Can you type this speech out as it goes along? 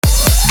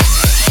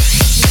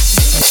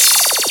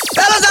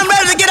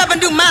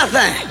my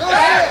thing.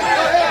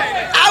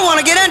 I want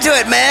to get into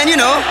it, man, you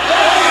know.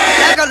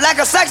 Like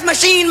a sex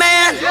machine,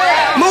 man.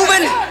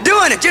 Moving,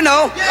 doing it, you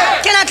know.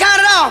 Can I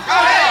count it off?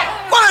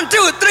 1,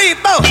 2, 3,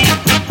 4.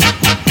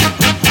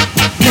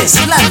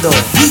 Mezclando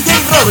DJ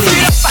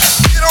Rodri.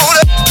 Get on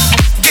up,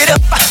 get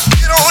up,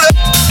 get on up,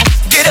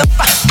 get up,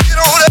 get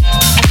on up,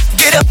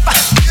 get up,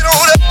 get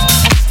on up,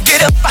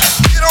 get up,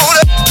 get on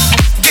up,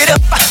 get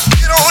up,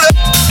 get on up,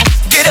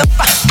 get up,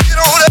 get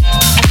on up,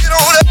 get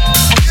on up,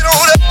 get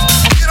on up,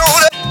 get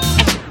on up,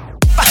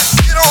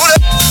 get on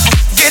up,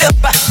 get up,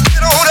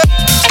 get on up,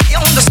 stay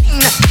on the scene,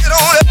 get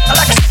on up,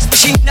 like a sex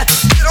machine,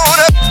 get on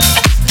up,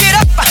 get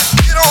up,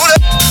 get on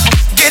up,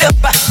 get up,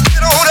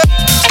 get on up,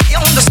 stay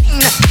on the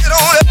scene, get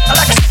on up,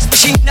 like a sex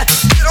machine,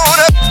 get on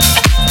up.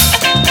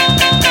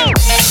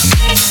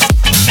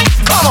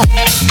 Come on,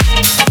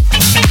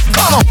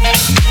 come on,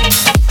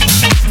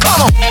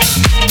 come on, come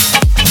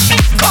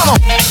on, come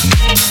on,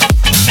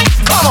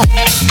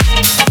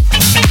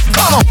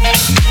 come on,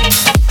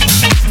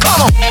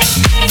 come on.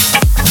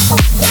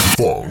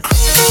 Funk.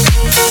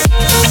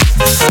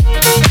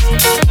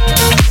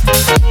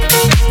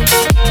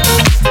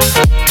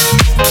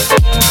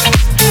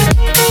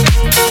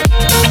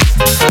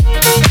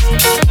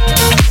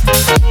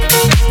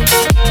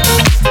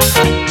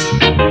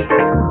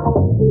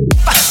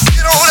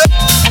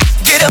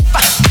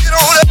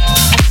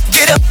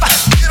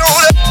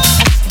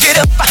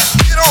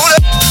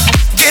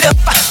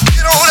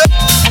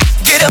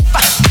 Get up,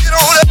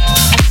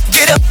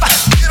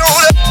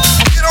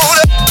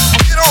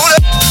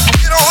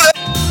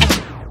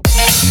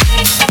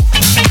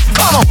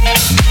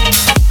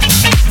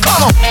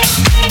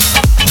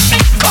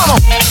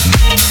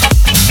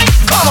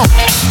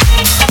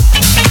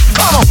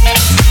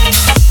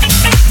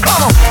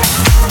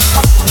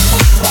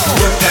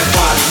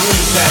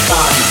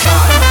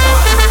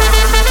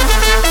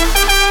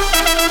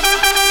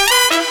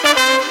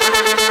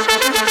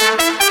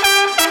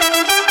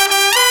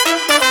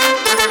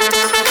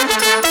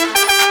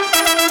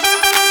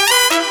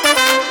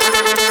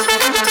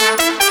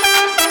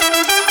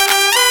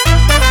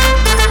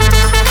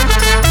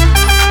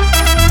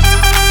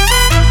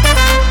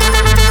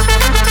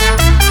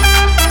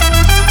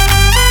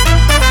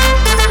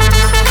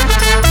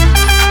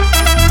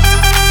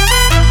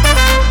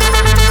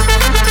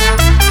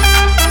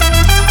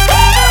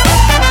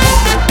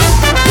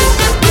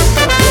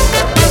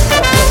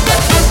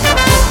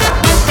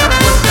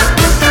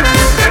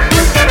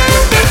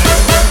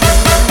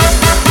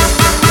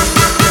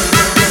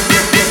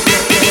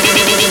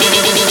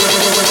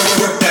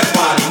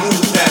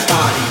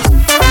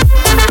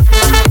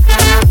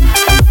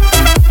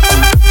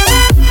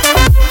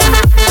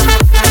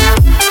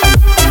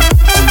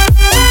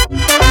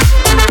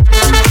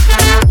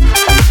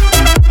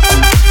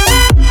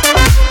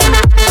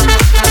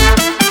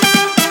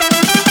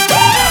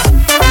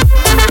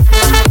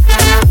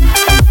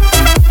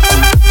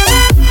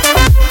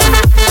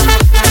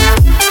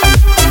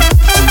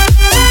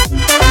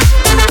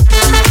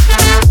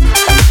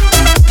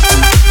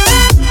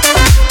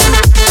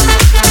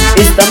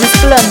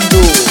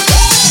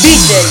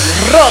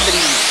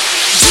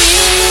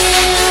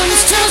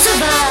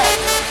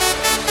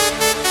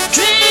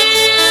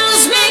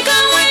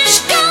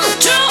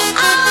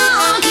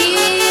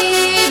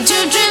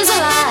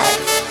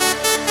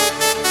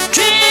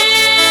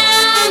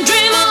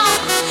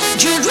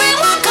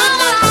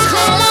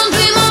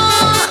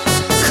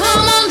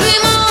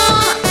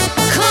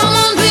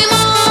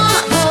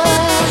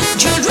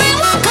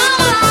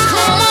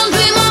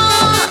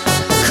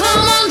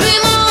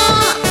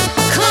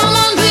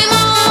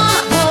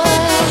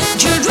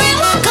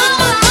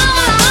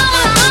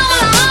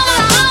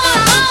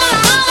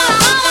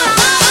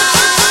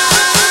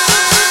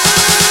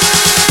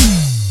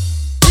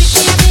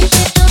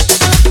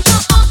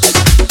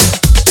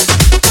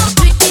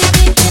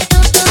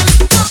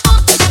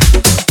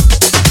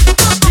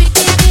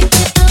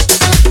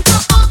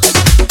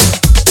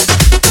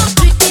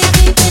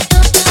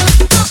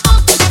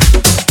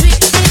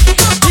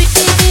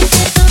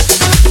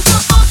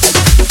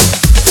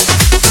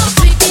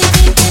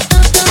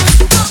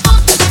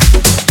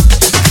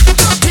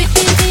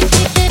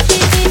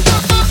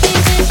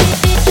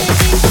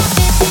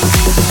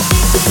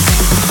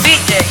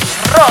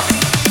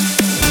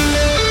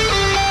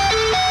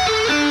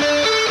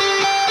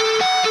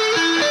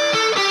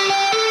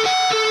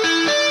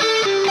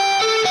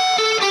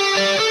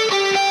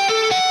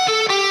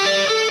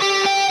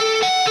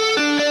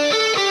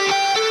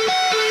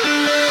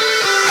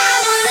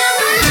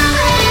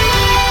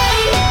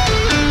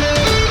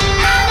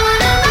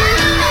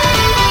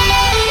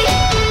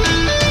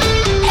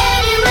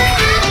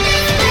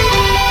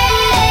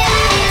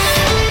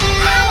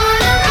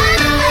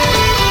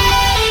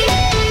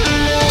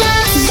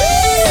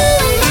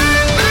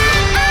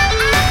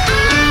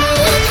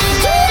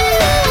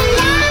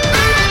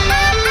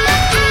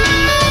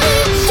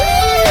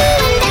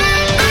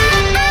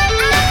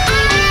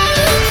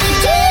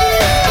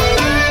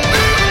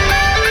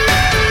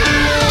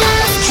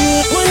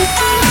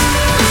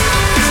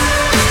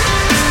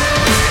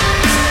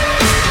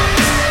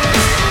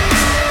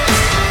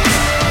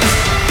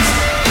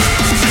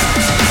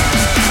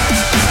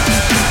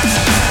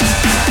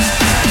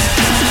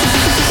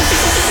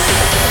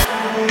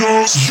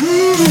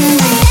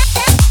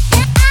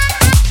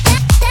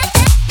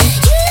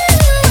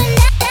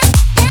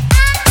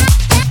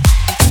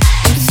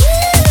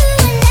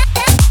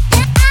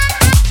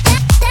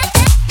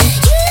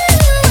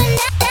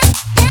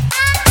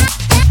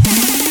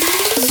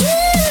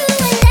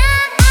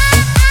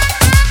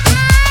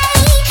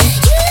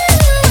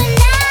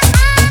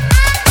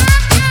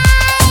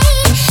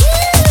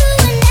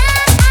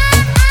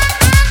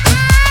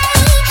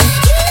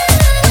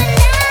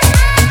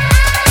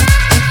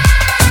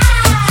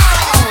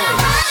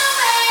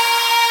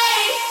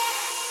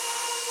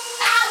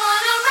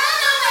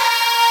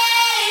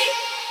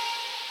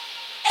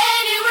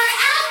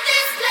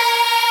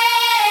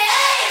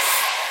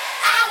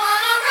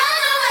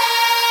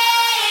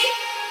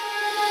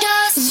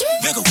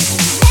 go.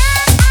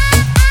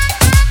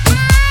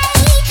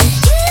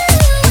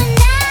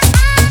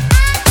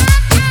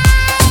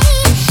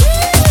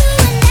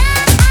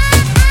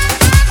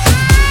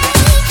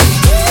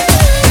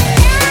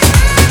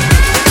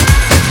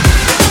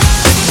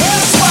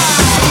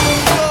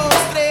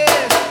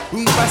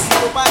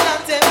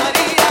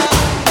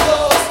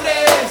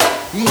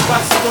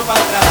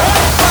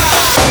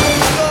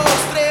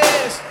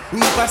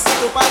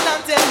 Pasito para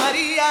adelante,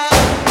 María.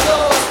 1,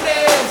 2,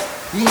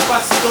 3. Un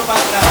pasito para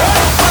atrás.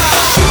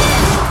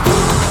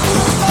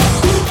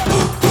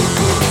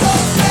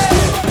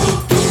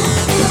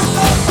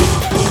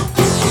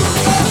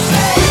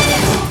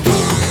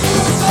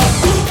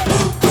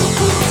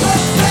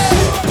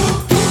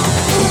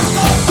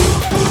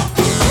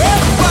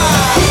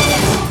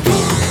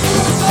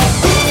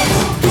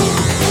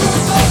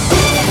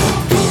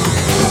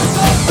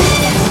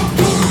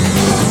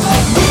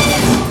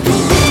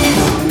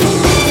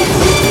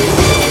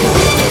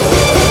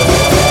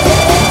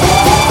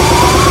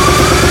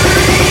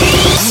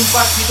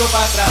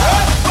 Para atrás.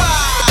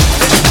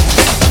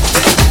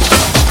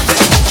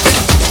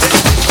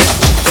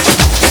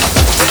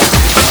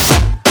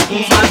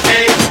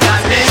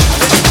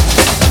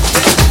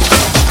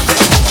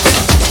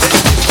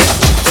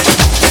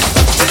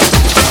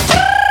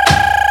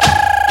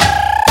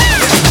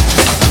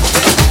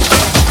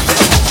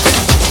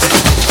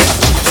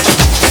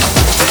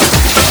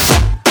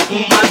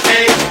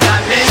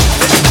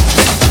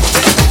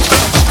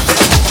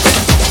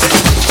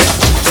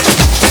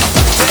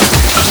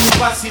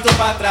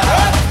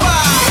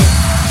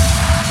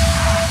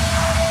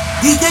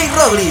 DJ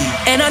Rodri.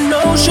 And I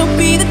know she'll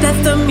be the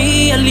death of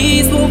me, at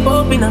least we'll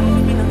both be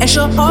numb. And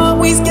she'll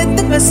always get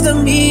the best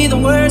of me, the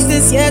worst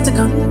is yet to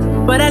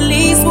come. But at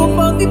least we'll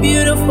both be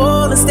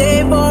beautiful and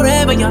stay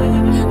forever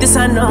young. This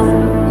I know,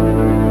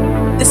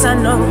 this I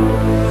know.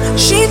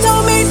 She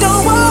told me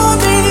don't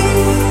worry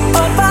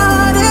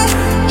about it.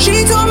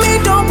 She told me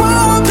don't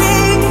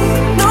worry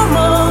no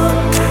more.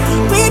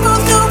 We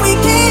both know we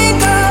can't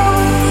go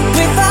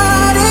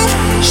without it.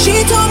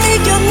 She told me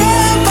you'll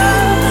never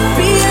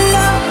be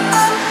alone.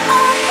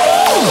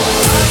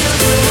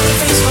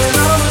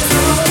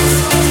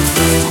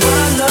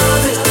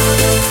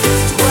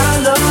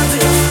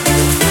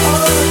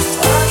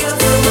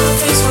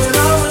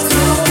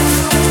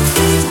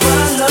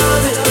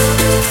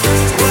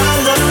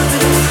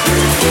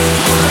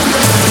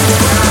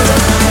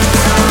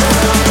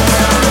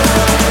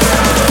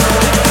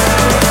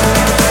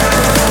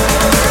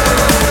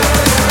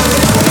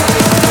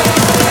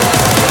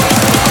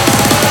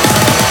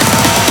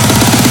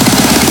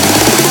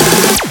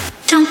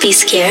 Be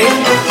scared.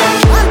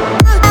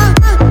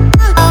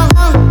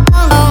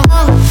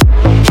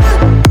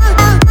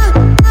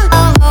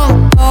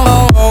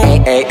 Hey,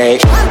 hey, hey.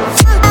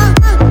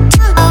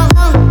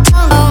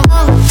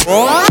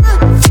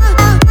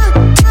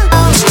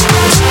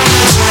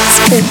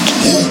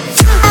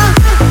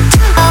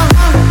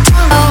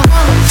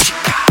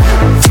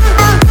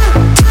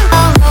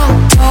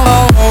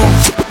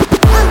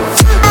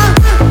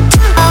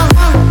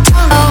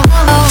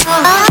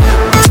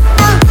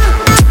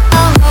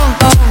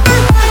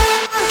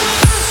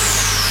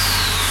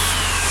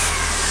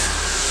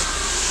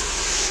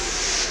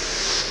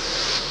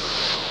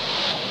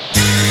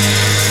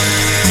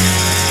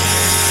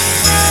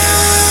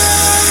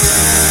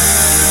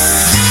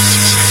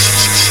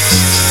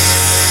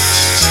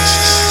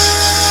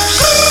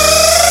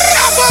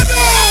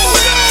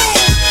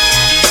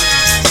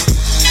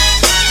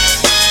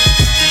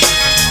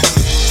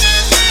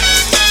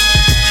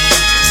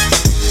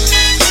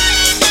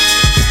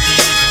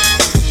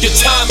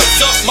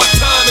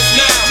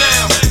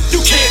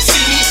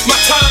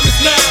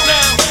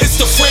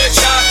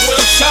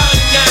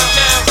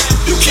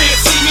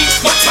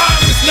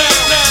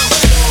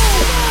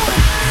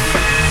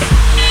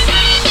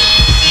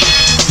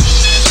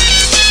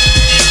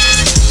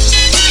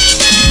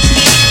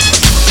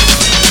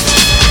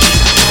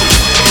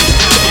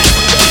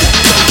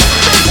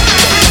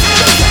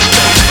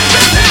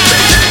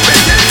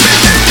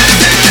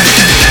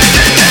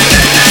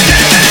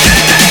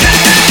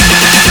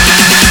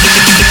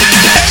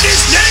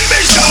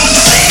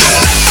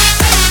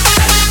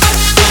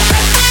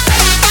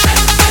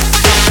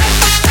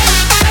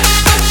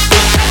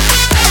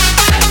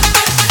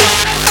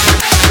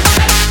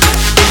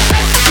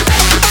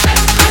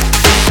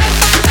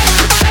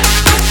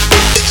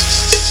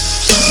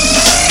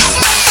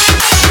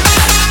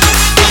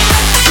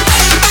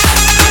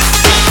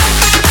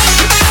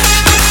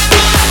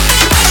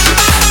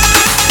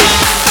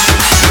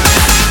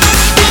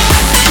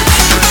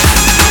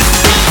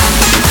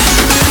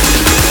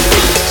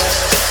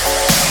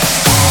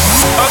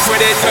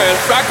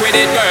 Rock with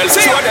it, girl.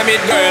 Show them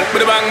it, girl.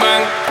 With a bang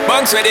bang.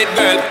 Bounce with it,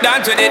 girl.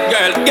 Dance with it,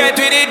 girl. Get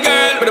with it,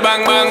 girl. With a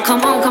bang bang.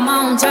 Come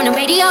on, turn the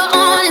radio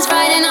on. It's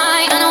Friday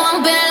night, and I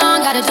won't be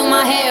long. Gotta do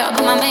my hair,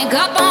 put my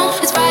makeup on.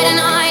 It's Friday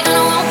night, and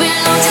I won't be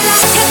long till I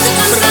hit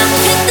the club,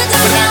 hit the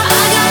club.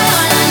 I got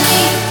all I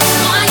need.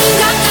 I ain't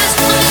got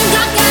gas,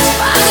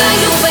 I got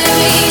you,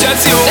 baby.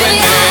 Just you,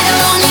 baby. I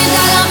don't need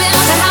that.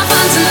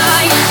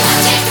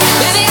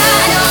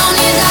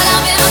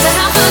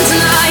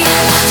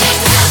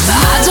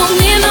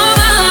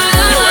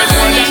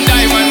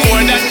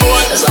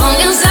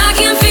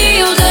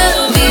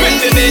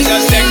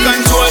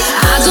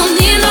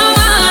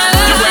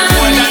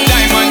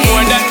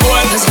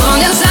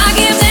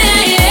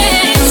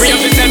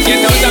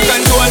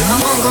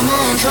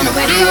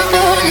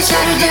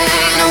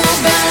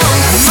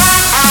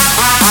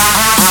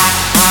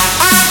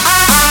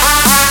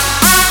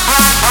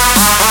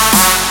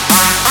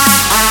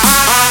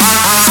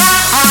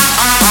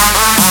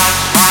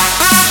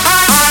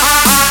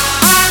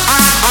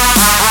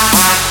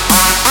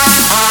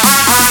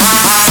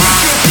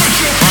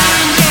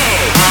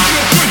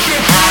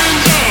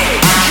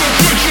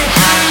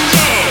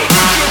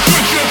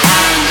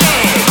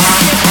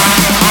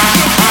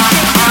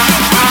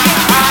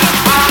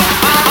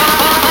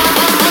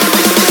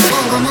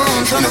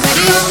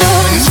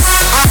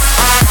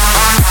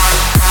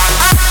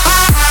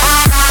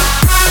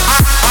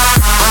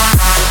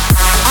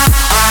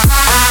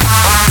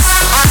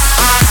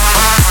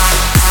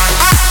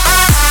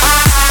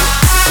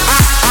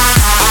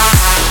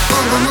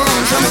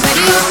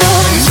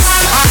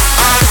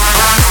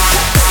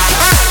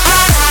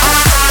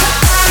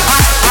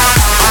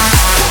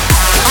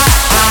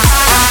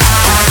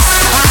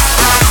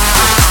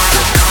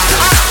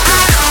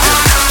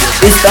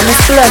 Está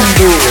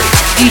mezclando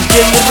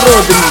DJ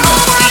Rodri.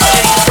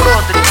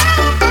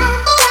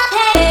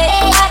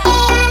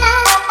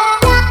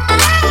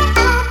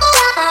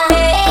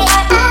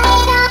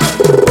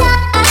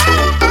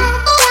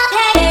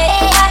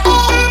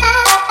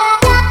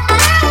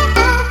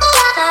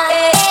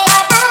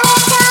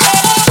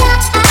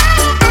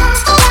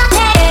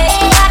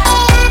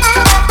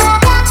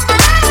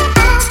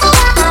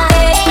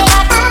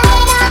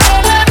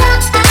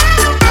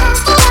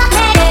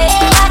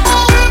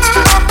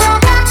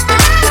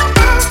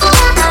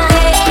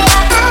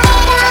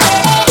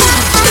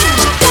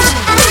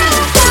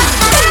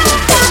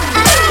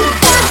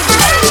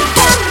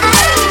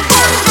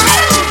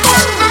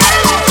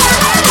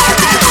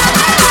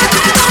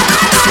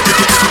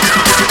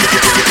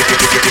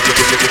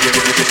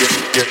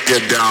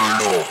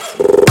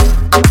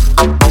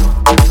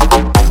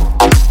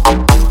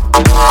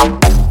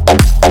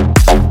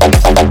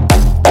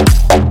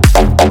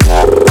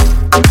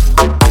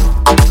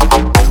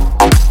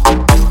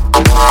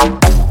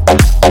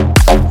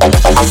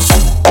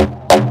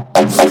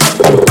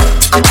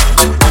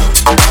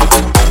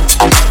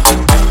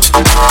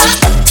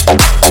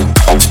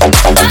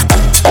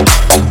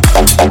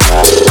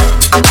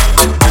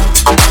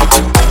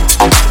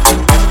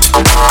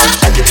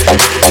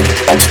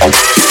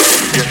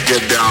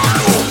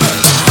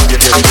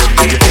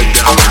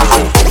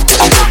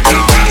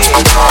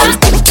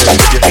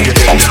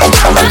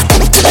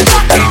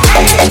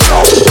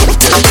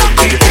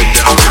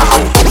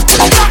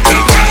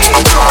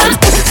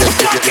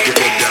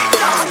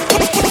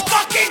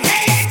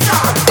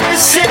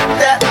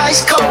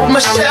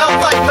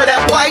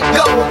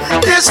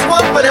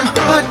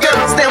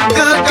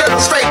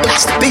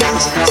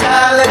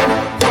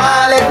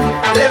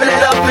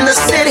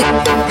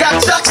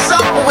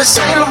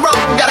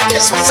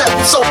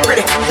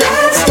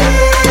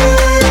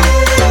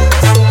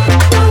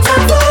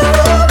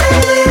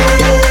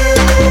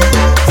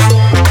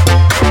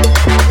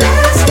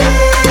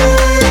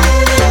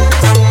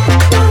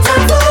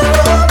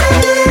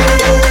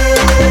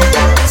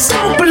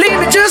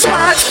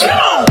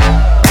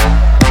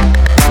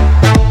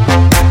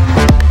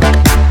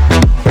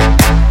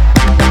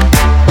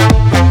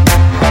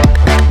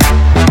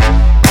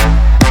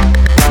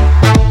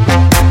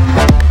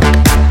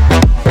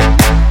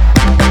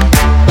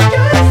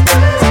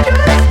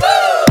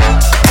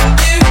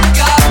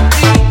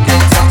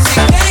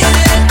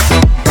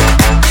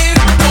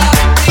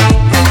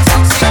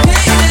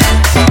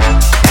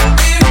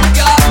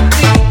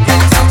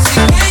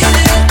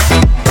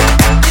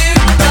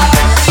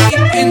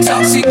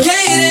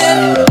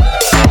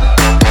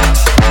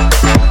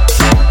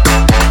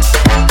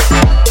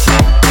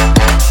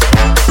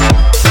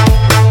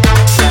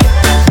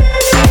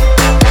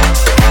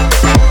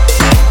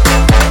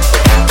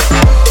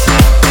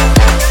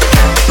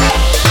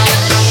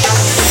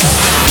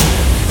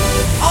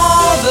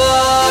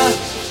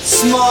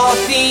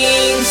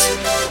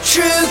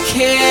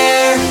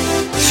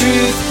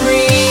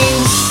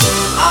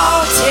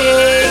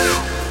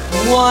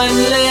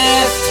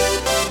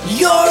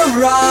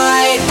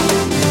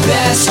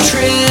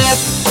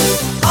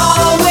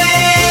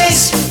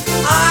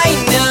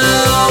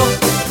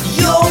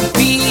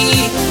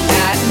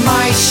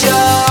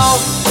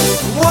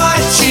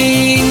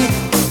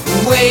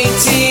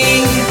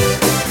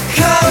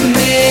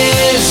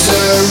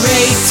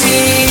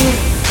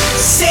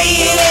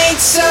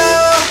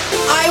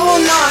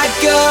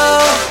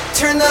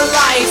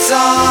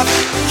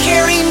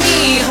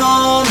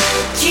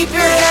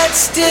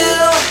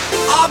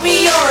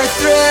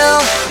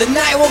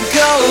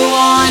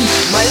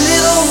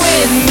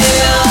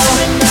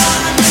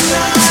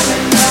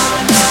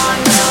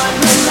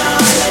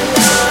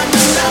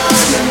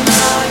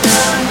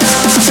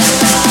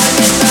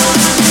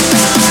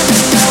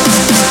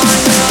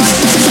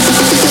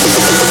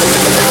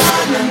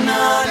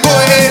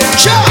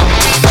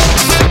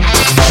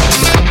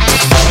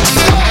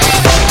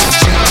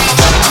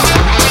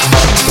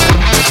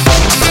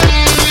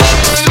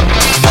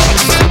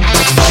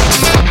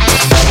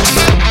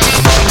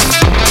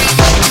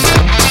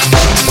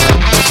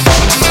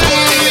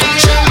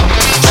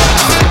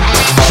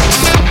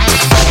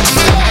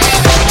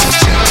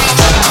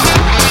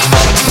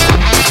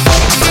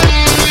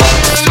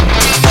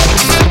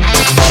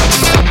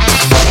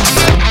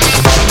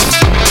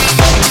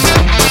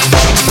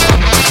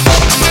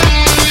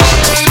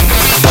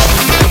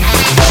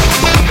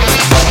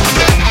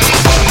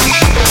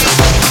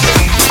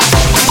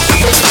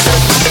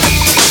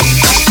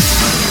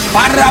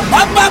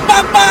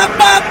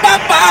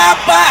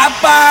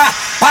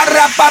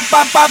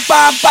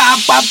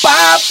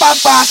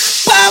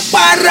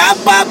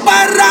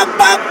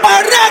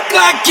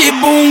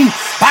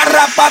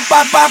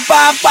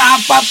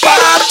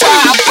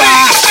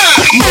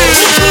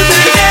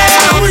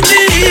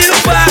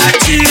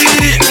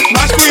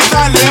 Nós com os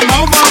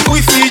alemão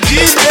vamos se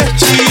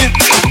divertir.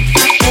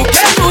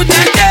 Porque no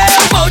Dedé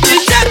eu vou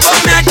dizer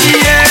como é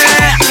que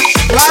é.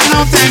 Lá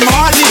não tem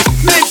mole,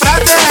 nem pra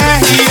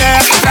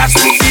TRE. Pra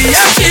subir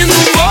aqui no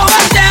morro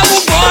até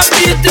o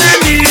Bob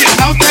treme.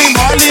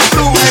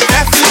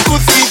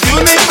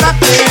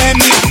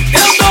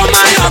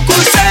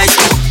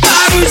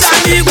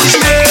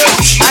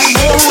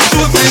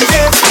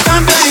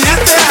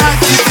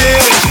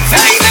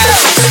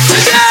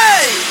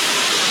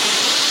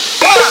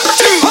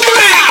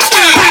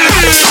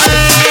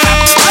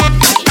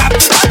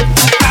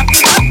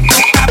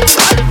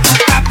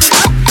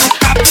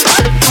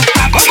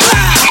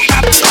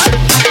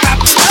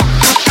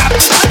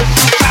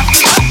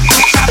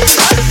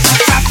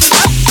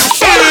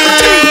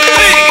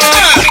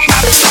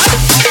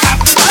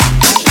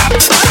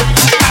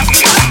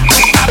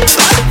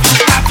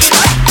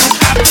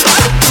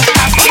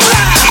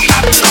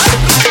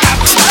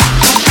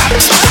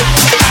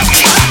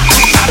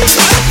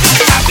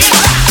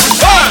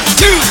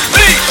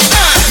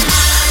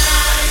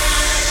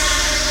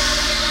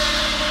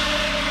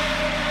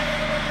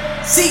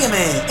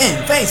 Sígueme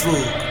en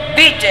Facebook.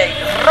 DJ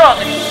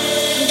Rodri.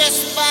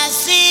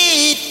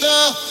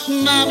 Despacito,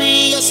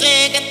 mami, yo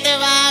sé que te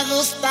va a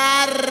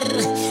gustar.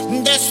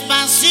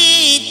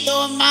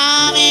 Despacito,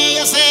 mami,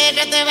 yo sé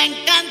que te va a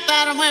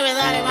encantar. Mueve,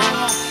 dale,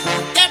 vamos.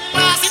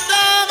 Despacito,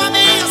 mami,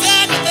 yo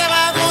sé que te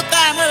va a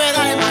gustar. Mueve,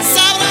 dale, más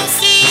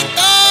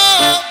sabrosito.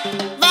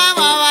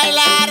 Vamos a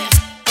bailar.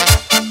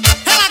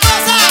 ¡Es la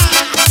cosa!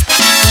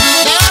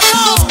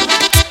 ¡Llévalo!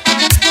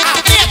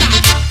 ¡Aprieta!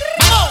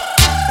 ¡Vamos!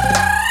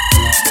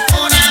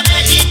 Una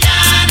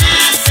mexicana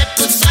se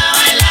puso a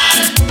bailar.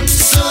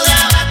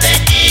 Sudaba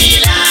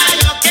tequila,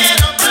 yo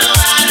quiero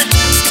probar.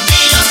 Y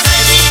yo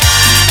soy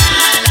Diana,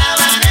 la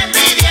van a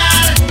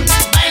envidiar.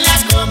 Baila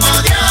como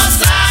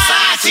diosa,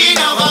 Sassy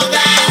no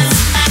jodas.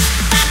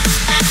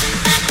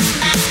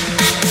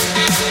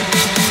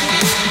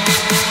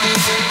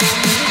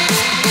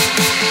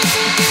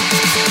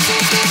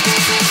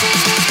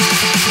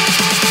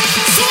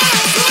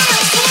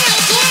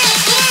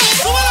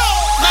 ¡Súbelo!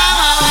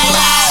 Vamos a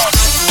bailar.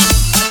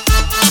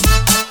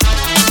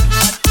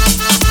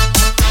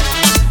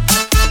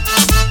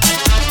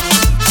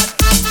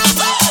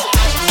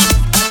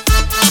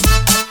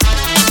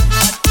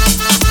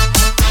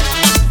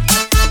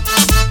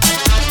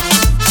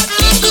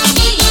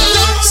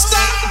 Don't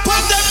stop,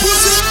 pump that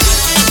pussy.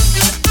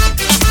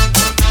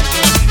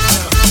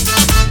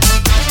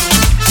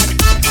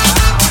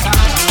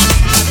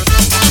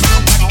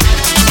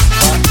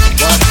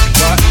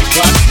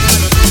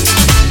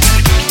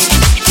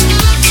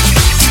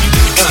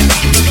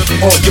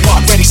 On your mark,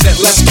 ready, set,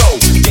 let's go.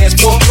 Dance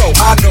floor pro,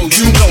 I know,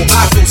 you know,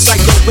 I go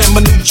psycho when my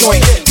new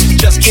joint hit.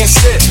 Just can't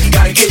sit,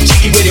 gotta get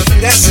jiggy with it.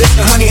 That's it,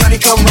 now honey,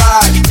 come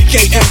ride.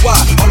 DKNY,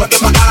 all up in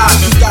my eyes.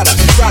 You got a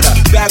Prada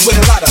bag with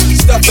a lot of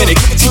stuff in it.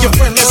 Give it to your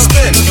friend, let's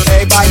spin.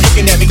 Everybody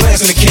looking at me,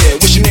 glancing the kid.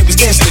 Wishing they was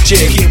dancing the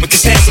jig here with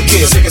this handsome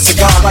kid. Take a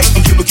cigar right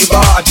from Cuba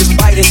Cuba, just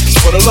bite it. Just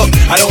for the look,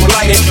 I don't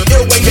light it.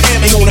 Ill way to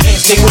hand me on the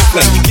hand, stay with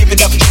flame. Give it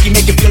up, jiggy,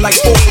 make it feel like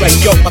foreplay.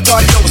 Yo, my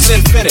cardio is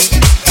infinite.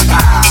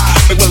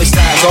 Big Willie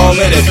style's all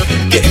in it.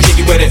 Getting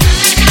jiggy with it.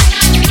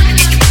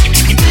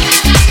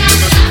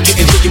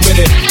 Getting jiggy with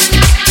it.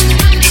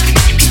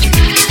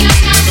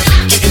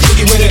 Getting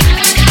jiggy with it.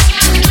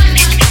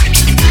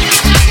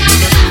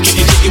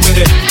 Getting jiggy with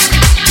it.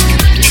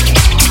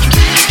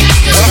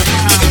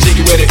 Getting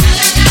jiggy with it.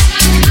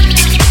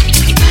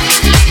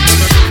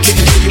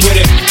 Getting jiggy with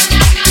it.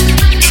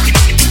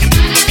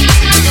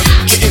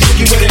 Getting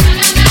jiggy with it.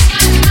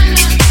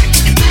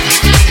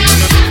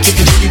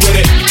 Getting jiggy with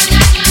it.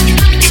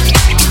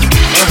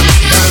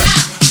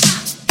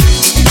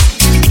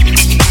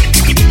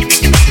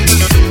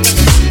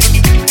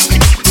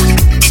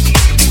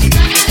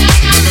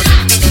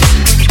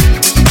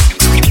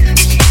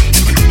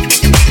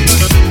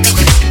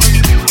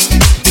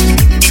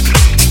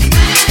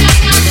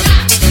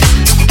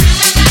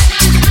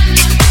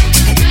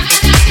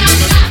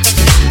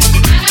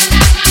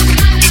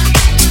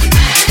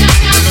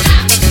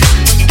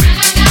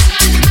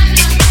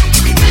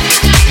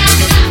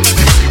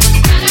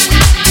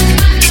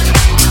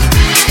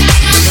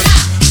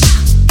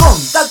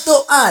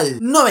 Contacto al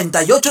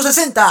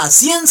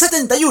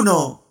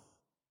 9860-171.